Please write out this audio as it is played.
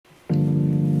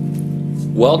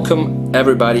Welcome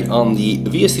everybody on the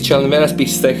VST channel.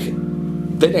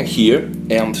 Daniel here,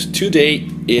 and today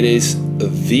it is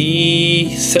the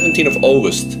 17th of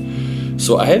August.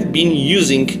 So I have been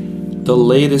using the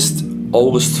latest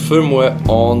August firmware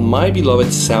on my beloved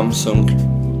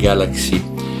Samsung Galaxy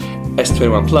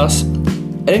S21 Plus,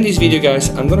 and in this video, guys,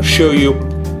 I'm gonna show you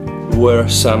where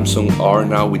Samsung are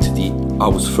now with the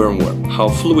August firmware, how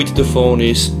fluid the phone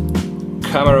is,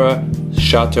 camera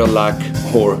shutter lag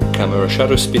or camera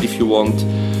shutter speed if you want,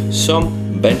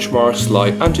 some benchmarks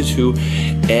like AnTutT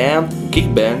and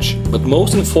Geekbench, but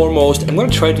most and foremost I'm going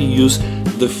to try to use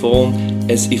the phone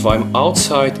as if I'm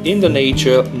outside in the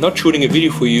nature, not shooting a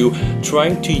video for you,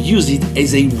 trying to use it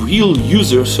as a real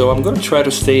user. So I'm going to try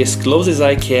to stay as close as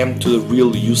I can to the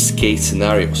real use case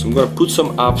scenario. So I'm going to put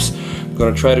some apps, I'm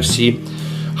going to try to see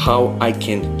how I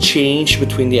can change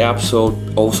between the apps, so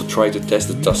also try to test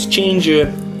the task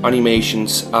changer,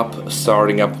 animations, up,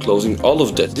 starting up, closing, all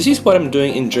of that. This is what I'm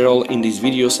doing in general in these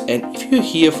videos, and if you're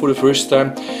here for the first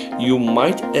time, you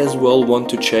might as well want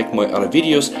to check my other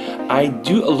videos. I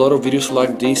do a lot of videos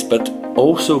like this, but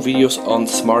also videos on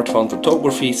smartphone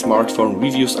photography, smartphone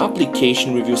reviews,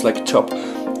 application reviews like top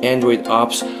Android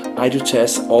apps. I do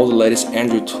test all the latest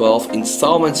Android 12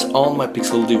 installments on my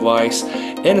Pixel device,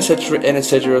 and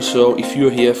etc. So if you're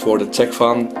here for the tech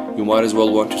fun, you might as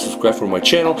well want to subscribe for my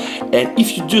channel, and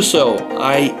if you do so,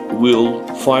 I will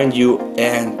find you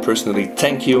and personally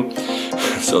thank you.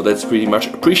 So that's pretty much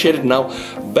appreciated. Now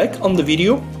back on the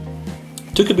video.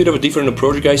 Took a bit of a different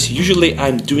approach, guys. Usually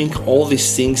I'm doing all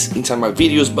these things inside my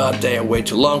videos, but they are way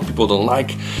too long. People don't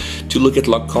like to look at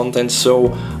long content,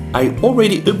 so I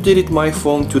already updated my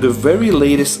phone to the very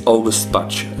latest August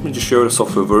patch. Let me just show you the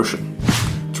software version.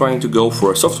 Trying to go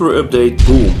for a software update,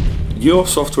 boom. Your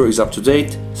software is up to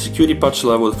date, security patch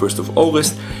level 1st of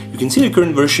August. You can see the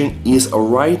current version is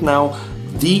right now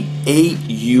the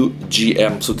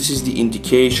AUGM. So this is the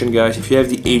indication, guys. If you have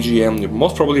the AUGM, you're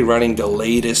most probably running the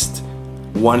latest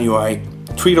One UI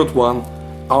 3.1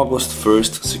 August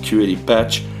 1st security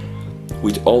patch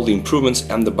with all the improvements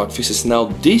and the bug fixes. Now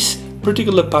this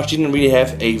particular patch didn't really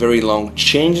have a very long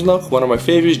changelog. One of my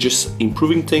favorites, just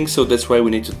improving things, so that's why we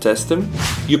need to test them.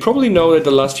 You probably know that the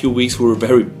last few weeks were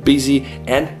very busy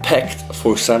and packed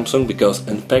for Samsung, because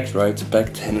unpacked, right?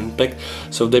 Packed and unpacked.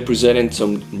 So they presented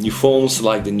some new phones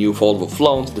like the new foldable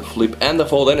phones, the Flip and the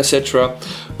Fold, and etc.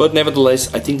 But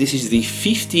nevertheless, I think this is the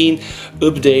 15th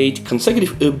update,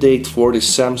 consecutive update for the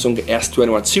Samsung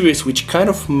S21 series, which kind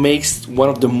of makes one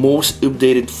of the most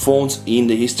updated phones in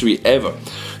the history ever.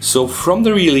 So from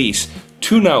the release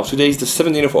to now, today is the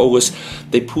 17th of August,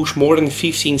 they push more than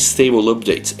 15 stable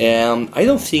updates, and I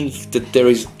don't think that there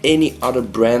is any other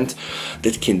brand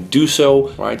that can do so,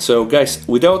 right? So guys,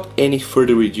 without any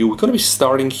further ado, we're gonna be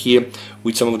starting here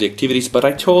with some of the activities, but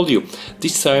I told you,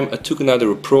 this time I took another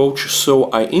approach.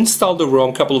 So I installed the ROM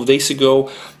a couple of days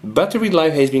ago. Battery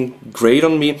life has been great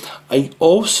on me. I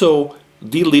also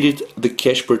deleted the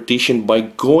cache partition by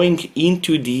going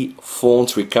into the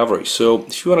phone's recovery. So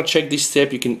if you want to check this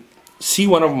step, you can see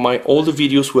one of my older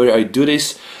videos where I do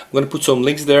this. I'm going to put some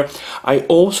links there. I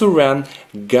also ran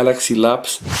Galaxy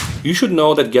Labs. You should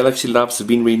know that Galaxy Labs has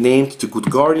been renamed to Good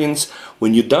Guardians.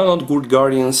 When you download Good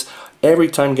Guardians, every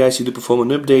time, guys, you do perform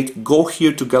an update, go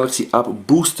here to Galaxy App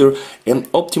Booster and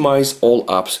optimize all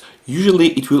apps. Usually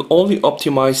it will only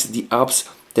optimize the apps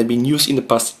that have been used in the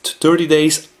past 30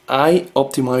 days. I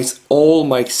optimize all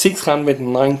my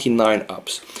 699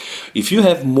 apps. If you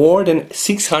have more than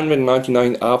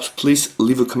 699 apps, please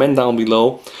leave a comment down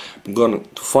below. I'm going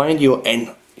to find you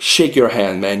and shake your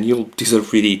hand, man. You'll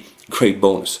deserve really great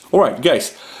bonus. Alright,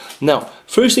 guys. Now,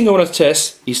 first thing I want to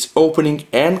test is opening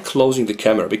and closing the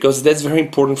camera, because that's very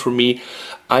important for me.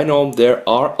 I know there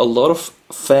are a lot of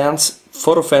fans,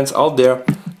 photo fans out there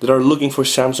that are looking for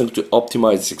Samsung to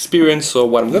optimize this experience. So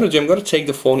what I'm gonna do, I'm gonna take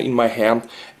the phone in my hand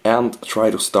and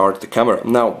try to start the camera.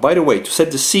 Now, by the way, to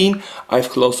set the scene, I've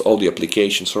closed all the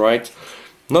applications, alright?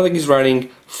 Nothing is running,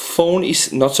 phone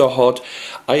is not so hot.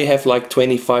 I have like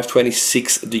 25,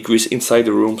 26 degrees inside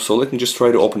the room. So let me just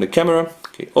try to open the camera.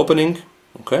 Okay, opening.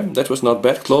 Okay, that was not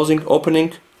bad. Closing,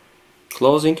 opening,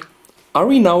 closing. Are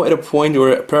we now at a point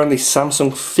where apparently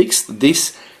Samsung fixed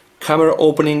this camera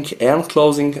opening and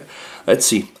closing? Let's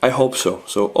see, I hope so.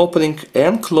 So opening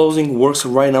and closing works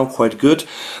right now quite good.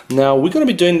 Now we're gonna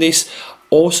be doing this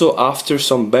also after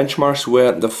some benchmarks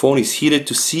where the phone is heated,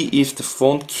 to see if the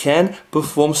phone can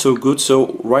perform so good.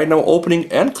 So right now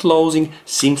opening and closing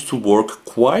seems to work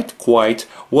quite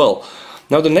well.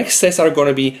 Now the next tests are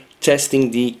gonna be testing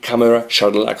the camera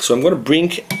shutter lag. So I'm gonna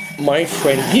bring my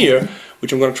friend here,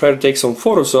 which I'm gonna try to take some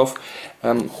photos of,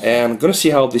 and I'm gonna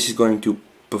see how this is going to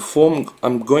perform.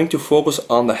 I'm going to focus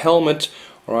on the helmet.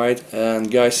 Alright, and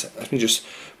guys, let me just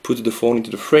put the phone into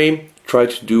the frame, try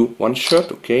to do one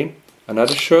shot, okay,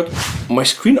 another shot. My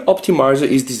screen optimizer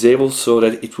is disabled so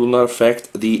that it will not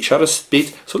affect the shutter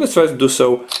speed, so let's try to do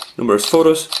so. Numerous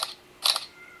photos.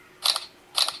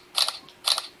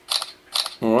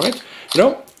 Alright, you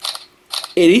know,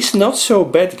 it is not so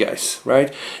bad, guys,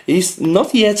 right? It is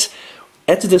not yet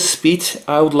at the speed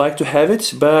I would like to have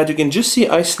it, but you can just see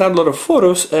I snapped a lot of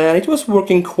photos and it was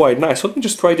working quite nice. So let me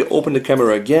just try to open the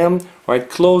camera again, right?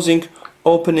 Closing,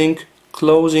 opening,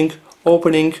 closing,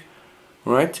 opening,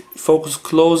 right? Focus,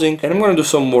 closing, and I'm gonna do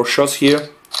some more shots here.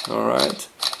 Alright.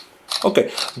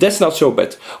 Okay, that's not so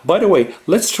bad. By the way,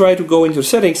 let's try to go into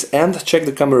settings and check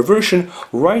the camera version.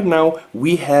 Right now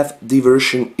we have the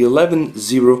version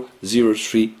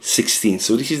 11.0.03.16.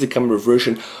 So this is the camera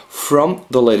version from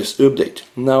the latest update.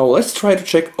 Now let's try to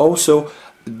check also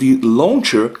the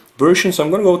launcher version. So I'm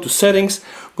going to go to settings,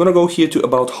 I'm going to go here to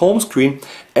about home screen,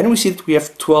 and we see that we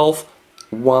have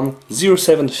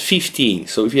 12.1.07.15.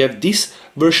 So if you have this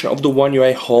version of the One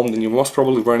UI Home, then you're most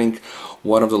probably running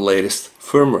one of the latest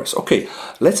firmwares. Okay,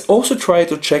 let's also try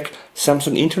to check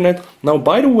Samsung Internet. Now,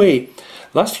 by the way,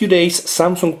 last few days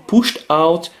Samsung pushed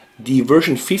out the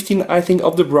version 15, I think,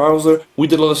 of the browser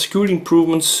with a lot of security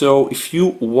improvements. So if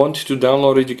you want to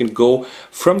download it, you can go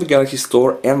from the Galaxy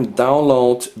Store and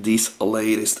download this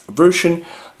latest version.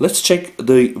 Let's check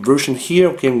the version here.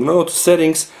 Okay, I'm gonna go to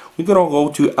settings. We're gonna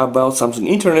go to about Samsung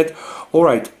Internet.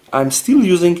 Alright, I'm still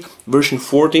using version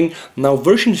 14. Now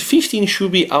version 15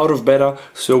 should be out of beta,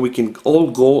 so we can all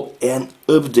go and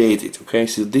update it. Okay,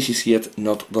 so this is yet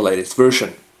not the latest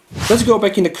version. Let's go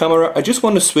back in the camera. I just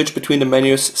want to switch between the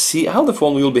menus, see how the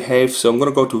phone will behave. So I'm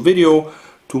gonna go to video,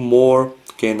 to more.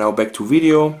 Okay, now back to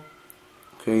video.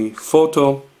 Okay,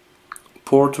 photo,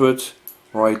 portrait,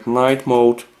 right, night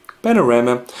mode,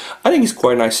 panorama. I think it's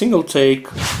quite a nice single take.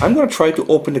 I'm gonna try to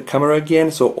open the camera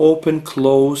again. So open,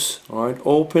 close, alright,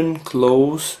 open,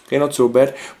 close. Okay, not so bad.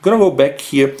 I'm gonna go back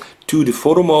here to the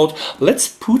photo mode. Let's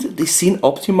put the scene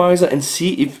optimizer and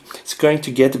see if it's going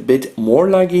to get a bit more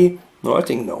laggy. No, I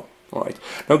think no. Alright.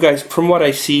 Now guys, from what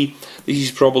I see, this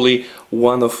is probably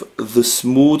one of the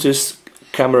smoothest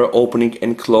camera opening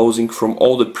and closing from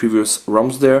all the previous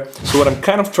ROMs there. So what I'm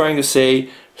kind of trying to say,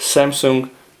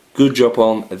 Samsung, good job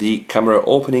on the camera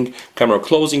opening, camera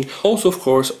closing, also of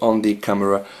course on the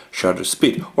camera shutter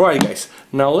speed. Alright guys,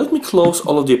 now let me close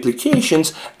all of the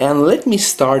applications and let me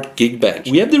start Geekbench.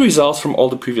 We have the results from all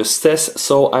the previous tests,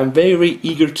 so I'm very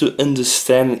eager to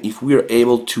understand if we are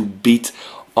able to beat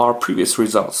our previous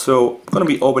results. So I'm gonna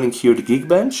be opening here the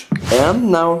Geekbench and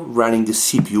now running the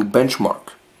CPU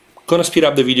benchmark. Gonna speed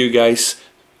up the video, guys,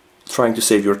 trying to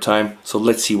save your time, so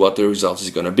let's see what the results is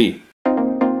gonna be.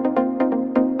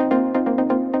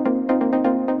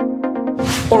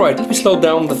 Alright, let me slow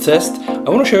down the test. I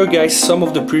want to show you guys some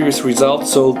of the previous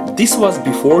results. So this was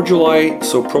before July,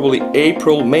 so probably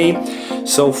April, May.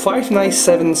 So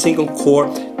 597 single core,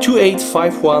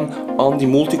 2851 on the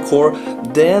multi-core.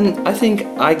 Then I think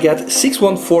I got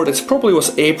 614, that probably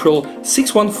was April,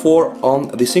 614 on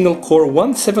the single core,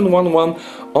 1711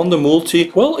 on the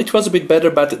multi. Well, it was a bit better,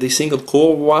 but the single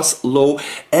core was low,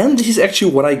 and this is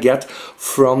actually what I got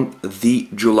from the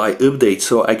July update.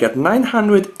 So I got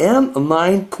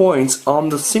 909 points on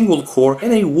the single core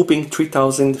and a whooping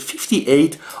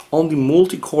 3058 on the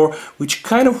multi-core, which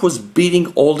kind of was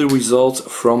beating all the results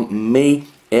from May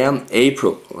and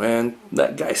April. And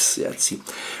that, guys, yeah, let's see,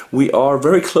 we are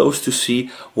very close to see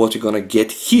what you're gonna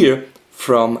get here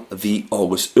from the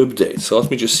August update. So let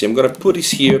me just see, I'm gonna put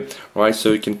this here, right,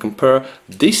 so you can compare.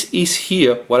 This is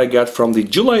here what I got from the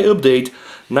July update,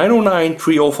 909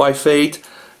 3058.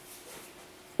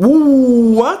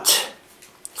 Ooh, what?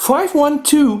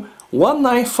 512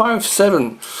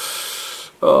 1957.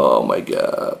 Oh my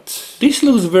god. This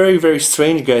looks very, very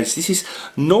strange, guys. This is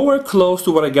nowhere close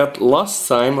to what I got last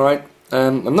time, right?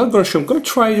 I'm not gonna show, I'm gonna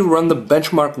try to run the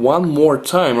benchmark one more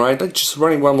time, right? Let's just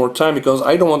run it one more time because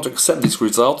I don't want to accept this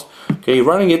result. Okay,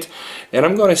 running it, and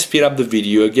I'm gonna speed up the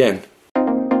video again.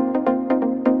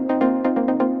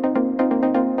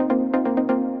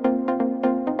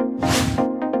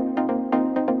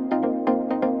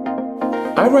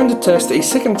 I ran the test a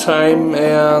second time,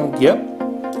 and yep,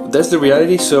 that's the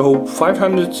reality. So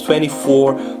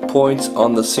 524 points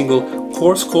on the single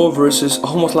core score versus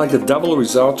almost like the double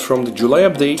result from the July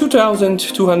update.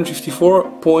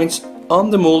 2254 points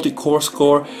on the multi-core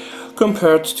score.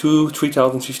 compared to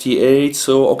 3058.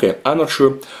 So okay, I'm not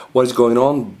sure what is going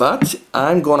on, but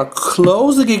I'm gonna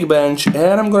close the Geekbench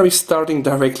and I'm gonna be starting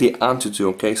directly AnTutT.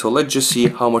 Okay, so let's just see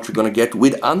how much we're gonna get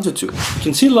with AnTutT. You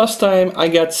can see last time I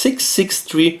got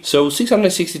 663, so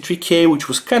 663K, which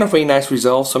was kind of a nice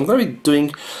result. So I'm gonna be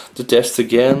doing the test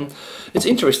again. It's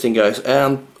interesting, guys,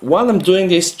 and while I'm doing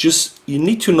this, just you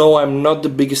need to know I'm not the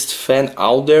biggest fan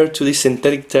out there to these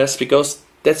synthetic tests, because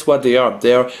that's what they are.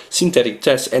 They are synthetic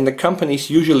tests, and the companies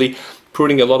usually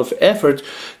putting a lot of effort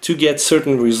to get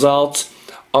certain results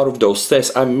out of those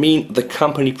tests. I mean, the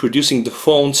company producing the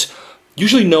phones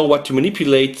usually know what to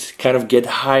manipulate, kind of get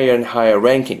higher and higher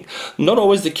ranking. Not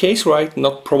always the case, right?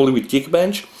 Not probably with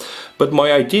Geekbench, but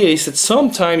my idea is that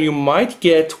sometime you might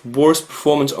get worse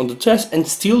performance on the test and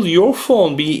still your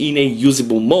phone be in a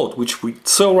usable mode, which we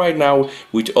saw right now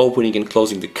with opening and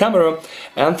closing the camera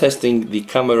and testing the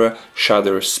camera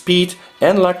shutter speed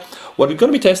and lock. What we're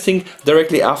going to be testing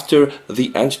directly after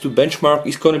the AnTutT benchmark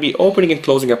is going to be opening and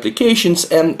closing applications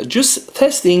and just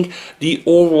testing the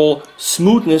overall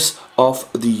smoothness of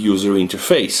the user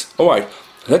interface. Alright,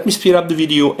 let me speed up the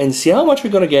video and see how much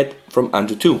we're going to get from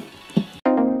AnTutT.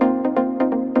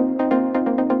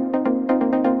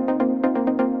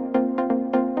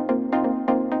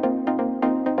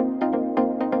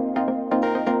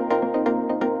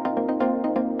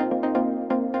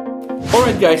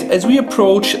 Alright guys, as we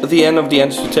approach the end of the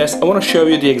AnTutT test, I want to show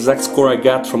you the exact score I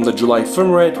got from the July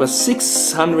firmware. It was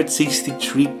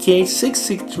 663K,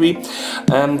 663,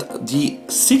 and the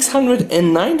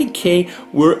 690K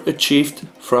were achieved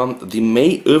from the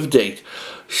May update.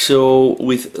 So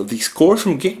with the scores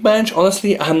from Geekbench,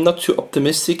 honestly, I'm not too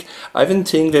optimistic. I even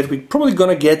think that we're probably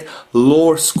gonna get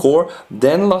lower score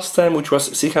than last time, which was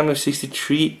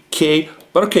 663K.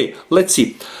 But okay, let's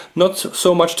see. Not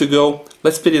so much to go.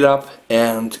 Let's speed it up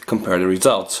and compare the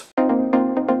results.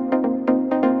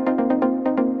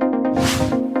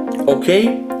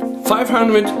 Okay,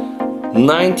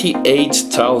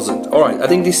 598,000. Alright, I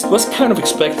think this was kind of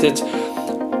expected.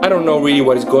 I don't know really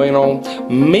what is going on.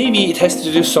 Maybe it has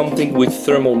to do something with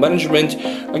thermal management.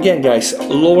 Again guys,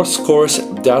 lower scores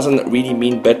doesn't really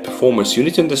mean bad performance. You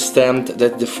need to understand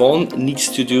that the phone needs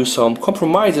to do some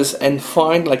compromises and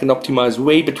find like an optimized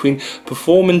way between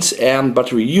performance and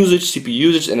battery usage, CPU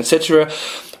usage, and etc.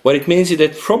 What it means is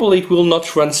that probably it will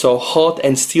not run so hot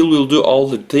and still will do all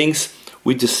the things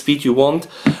with the speed you want.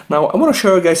 Now I want to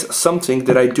show you guys something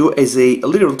that I do as a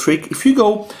little trick. If you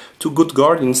go to Good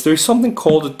Guardians, there is something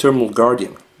called a thermal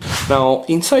guardian. Now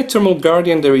inside thermal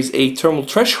guardian there is a thermal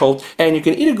threshold, and you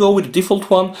can either go with the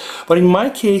default one, but in my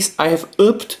case I have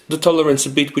upped the tolerance a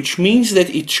bit, which means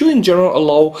that it should in general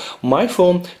allow my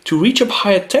phone to reach up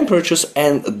higher temperatures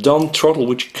and don't throttle,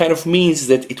 which kind of means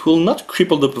that it will not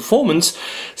cripple the performance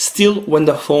still when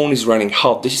the phone is running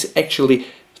hot. This is actually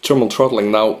thermal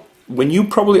throttling. Now when you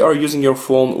probably are using your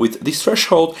phone with this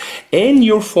threshold and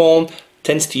your phone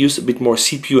tends to use a bit more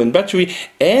CPU and battery,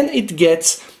 and it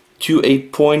gets to a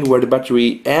point where the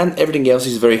battery and everything else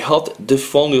is very hot, the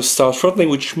phone will start throttling,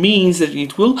 which means that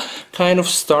it will kind of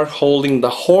start holding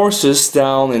the horses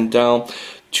down and down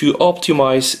to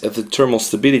optimize the thermal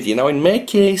stability. Now in my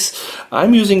case,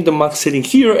 I'm using the max setting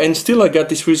here and still I got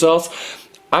this result.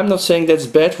 I'm not saying that's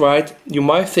bad, right? You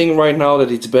might think right now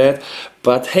that it's bad,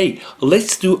 but hey,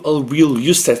 let's do a real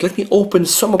use test. Let me open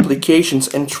some applications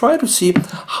and try to see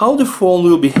how the phone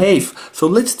will behave. So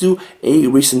let's do a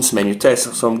recent menu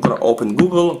test. So I'm gonna open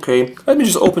Google, okay. Let me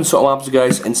just open some apps,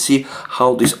 guys, and see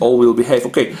how this all will behave.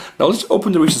 Okay, now let's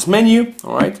open the recent menu,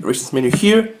 alright, recent menu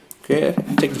here. Okay,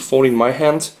 take the phone in my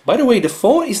hand. By the way, the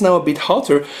phone is now a bit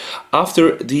hotter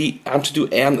after the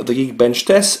AnTutT and the Geekbench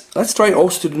test. Let's try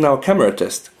also to do now a camera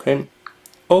test. Okay,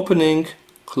 opening,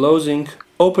 closing,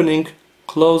 opening,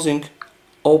 closing,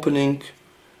 opening.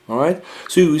 Alright,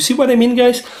 so you see what I mean,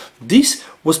 guys? This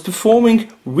was performing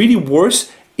really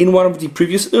worse in one of the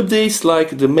previous updates,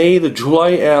 like the May, the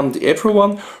July, and the April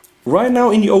one. Right now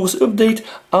in the August update,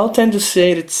 I'll tend to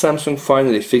say that Samsung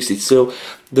finally fixed it. So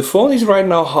the phone is right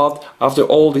now hot after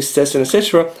all these tests and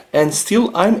etc. And still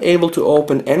I'm able to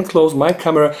open and close my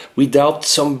camera without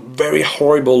some very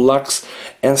horrible lags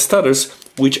and stutters,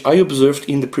 which I observed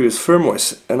in the previous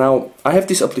firmwares. And now I have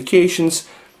these applications,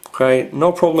 okay,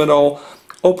 no problem at all.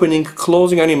 Opening,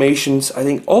 closing animations, I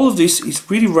think all of this is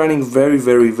really running very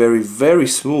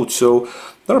smooth. So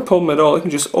not a problem at all. Let me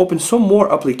just open some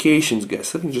more applications,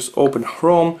 guys. Let me just open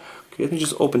Chrome. Okay, let me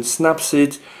just open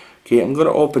Snapseed. Okay, I'm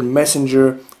gonna open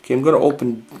Messenger. Okay, I'm gonna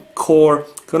open Core.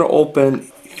 I'm gonna open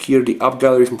here the app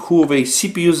gallery from Huawei,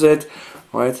 CPU Z,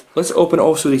 Right, let's open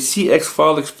also the CX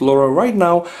File Explorer. Right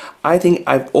now, I think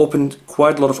I've opened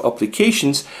quite a lot of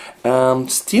applications.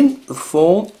 Still, the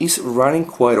phone is running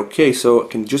quite okay. So I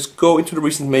can just go into the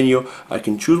recent menu. I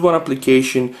can choose one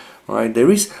application. Right,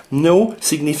 there is no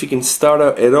significant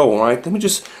startup at all. Right, let me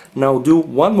just now do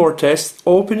one more test.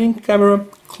 Opening camera,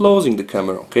 closing the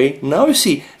camera. Okay, now you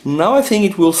see. Now I think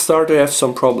it will start to have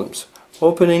some problems.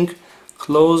 Opening,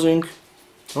 closing,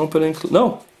 opening.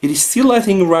 No. It is still, I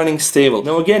think, running stable.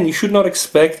 Now again, you should not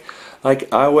expect like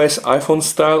iOS, iPhone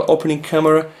style opening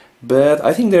camera, but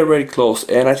I think they're very close,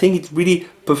 and I think it really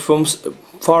performs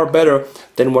far better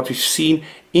than what we've seen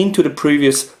into the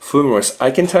previous firmwares. I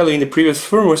can tell you in the previous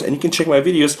firmwares, and you can check my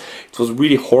videos, it was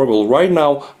really horrible. Right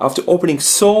now, after opening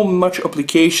so much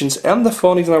applications and the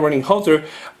phone is now running hotter,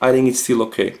 I think it's still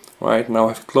okay. Right now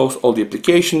I've closed all the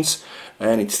applications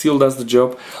and it still does the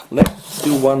job. Let's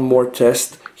do one more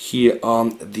test here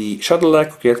on the shutter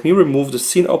lag. Okay, let me remove the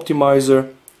scene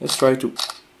optimizer. Let's try to,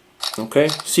 okay,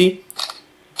 see,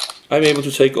 I'm able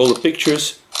to take all the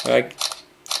pictures.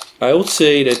 I would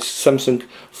say that Samsung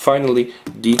finally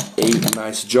did a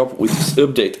nice job with this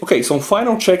update. Okay, some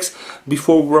final checks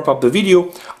before we wrap up the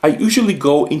video. I usually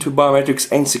go into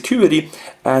biometrics and security,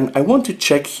 and I want to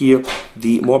check here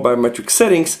the more biometric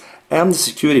settings and the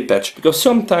security patch, because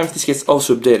sometimes this gets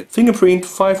also updated. Fingerprint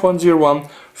 5101,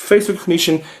 face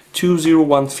recognition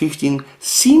 20115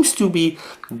 seems to be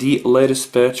the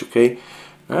latest patch. Okay,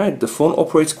 alright, the phone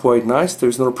operates quite nice,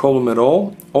 there's no problem at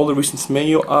all. All the recent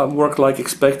menu work like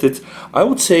expected. I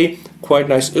would say quite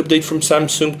nice update from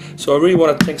Samsung, so I really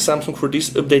want to thank Samsung for this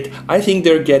update. I think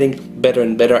they're getting better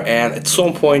and better, and at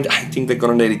some point I think they're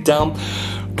gonna nail it down.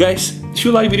 Guys, if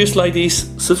you like videos like this,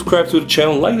 subscribe to the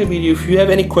channel, like the video. If you have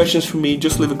any questions for me,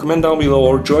 just leave a comment down below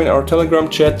or join our Telegram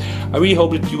chat. I really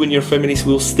hope that you and your families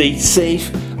will stay safe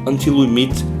until we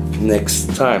meet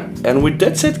next time. And with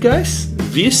that said, guys,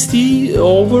 VST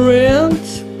over and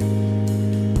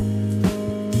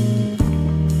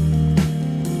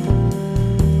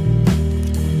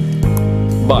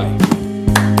bye.